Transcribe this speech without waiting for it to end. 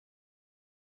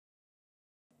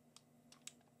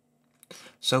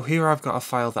So here I've got a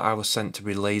file that I was sent to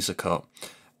be laser cut,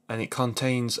 and it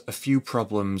contains a few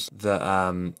problems that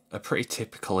are pretty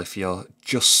typical if you're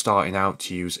just starting out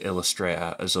to use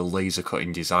Illustrator as a laser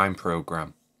cutting design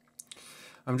program.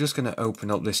 I'm just going to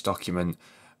open up this document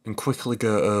and quickly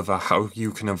go over how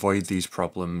you can avoid these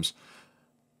problems.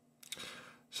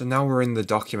 So now we're in the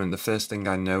document, the first thing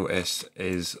I notice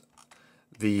is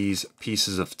these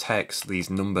pieces of text,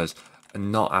 these numbers, are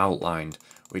not outlined,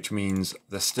 which means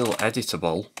they're still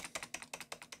editable.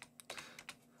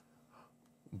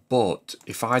 But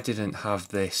if I didn't have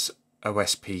this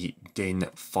OSP DIN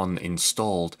font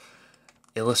installed,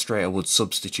 Illustrator would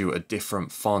substitute a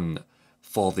different font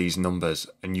for these numbers,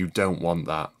 and you don't want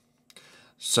that.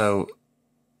 So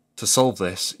to solve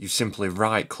this, you simply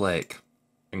right click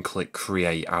and click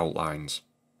Create Outlines.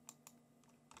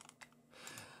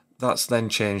 That's then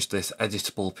changed this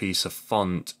editable piece of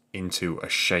font into a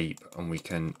shape, and we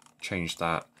can change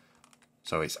that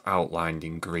so it's outlined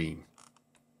in green.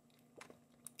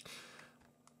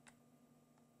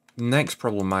 The next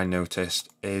problem I noticed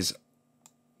is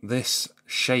this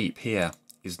shape here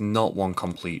is not one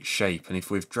complete shape, and if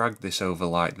we've dragged this over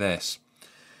like this,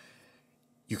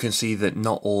 you can see that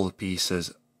not all the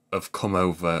pieces have come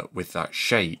over with that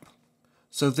shape.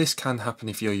 So this can happen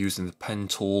if you're using the pen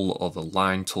tool or the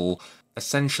line tool,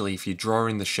 essentially if you're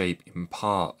drawing the shape in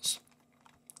parts.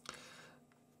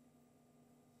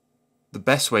 The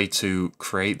best way to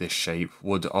create this shape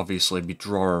would obviously be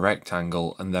draw a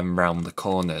rectangle and then round the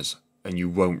corners, and you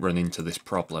won't run into this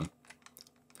problem.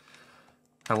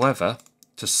 However,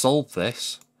 to solve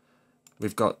this,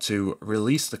 we've got to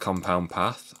release the compound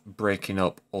path, breaking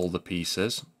up all the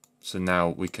pieces. So now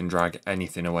we can drag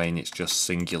anything away and it's just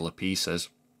singular pieces.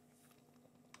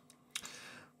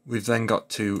 We've then got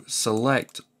to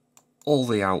select all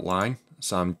the outline.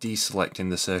 So I'm deselecting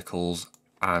the circles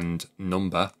and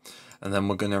number. And then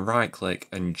we're going to right click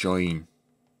and join.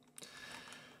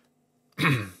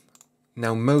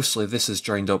 Now mostly this has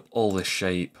joined up all this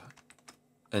shape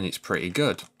and it's pretty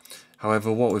good.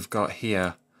 However, what we've got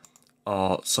here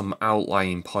are some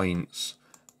outlying points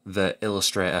that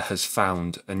Illustrator has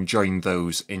found and joined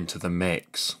those into the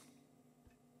mix.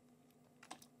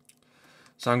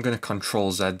 So I'm going to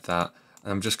Control Z that,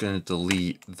 and I'm just going to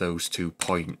delete those 2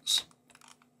 points.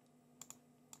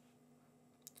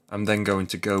 I'm then going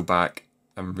to go back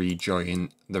and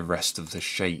rejoin the rest of the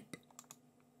shape.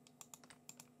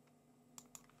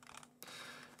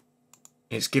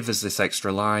 It's give us this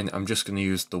extra line. I'm just going to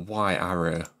use the Y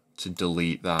arrow to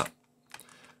delete that.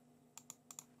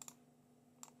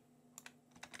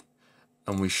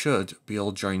 And we should be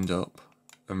all joined up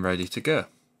and ready to go.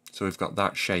 So we've got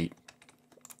that shape.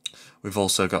 We've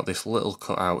also got this little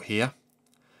cutout here.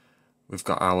 We've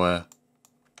got our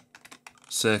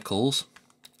circles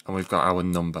and we've got our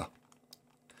number.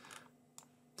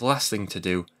 The last thing to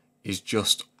do is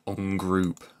just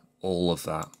ungroup all of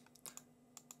that.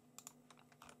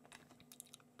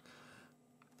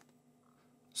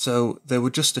 So there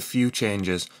were just a few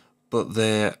changes, but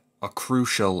they are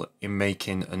crucial in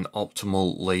making an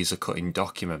optimal laser cutting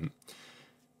document.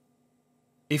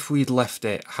 If we'd left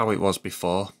it how it was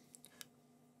before,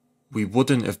 we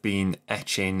wouldn't have been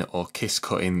etching or kiss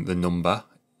cutting the number.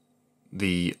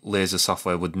 The laser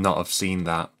software would not have seen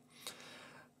that.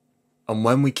 And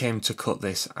when we came to cut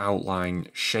this outline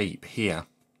shape here,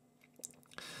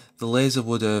 the laser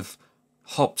would have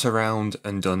hopped around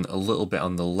and done a little bit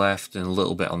on the left and a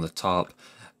little bit on the top.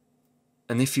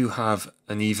 And if you have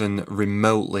an even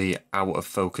remotely out of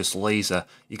focus laser,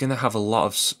 you're going to have a lot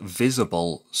of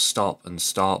visible stop and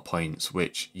start points,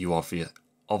 which you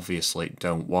obviously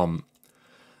don't want.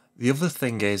 The other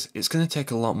thing is, it's going to take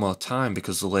a lot more time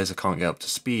because the laser can't get up to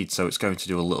speed, so it's going to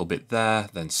do a little bit there,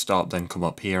 then stop, then come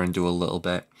up here and do a little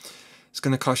bit. It's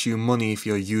going to cost you money if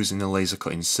you're using a laser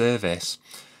cutting service,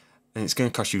 and it's going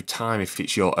to cost you time if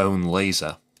it's your own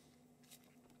laser.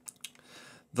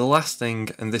 The last thing,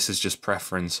 and this is just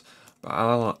preference,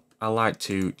 but I like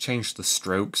to change the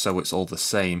stroke so it's all the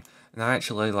same, and I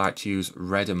actually like to use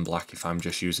red and black if I'm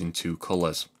just using 2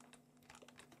 colours.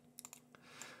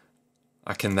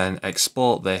 I can then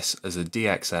export this as a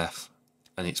DXF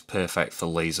and it's perfect for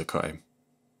laser cutting.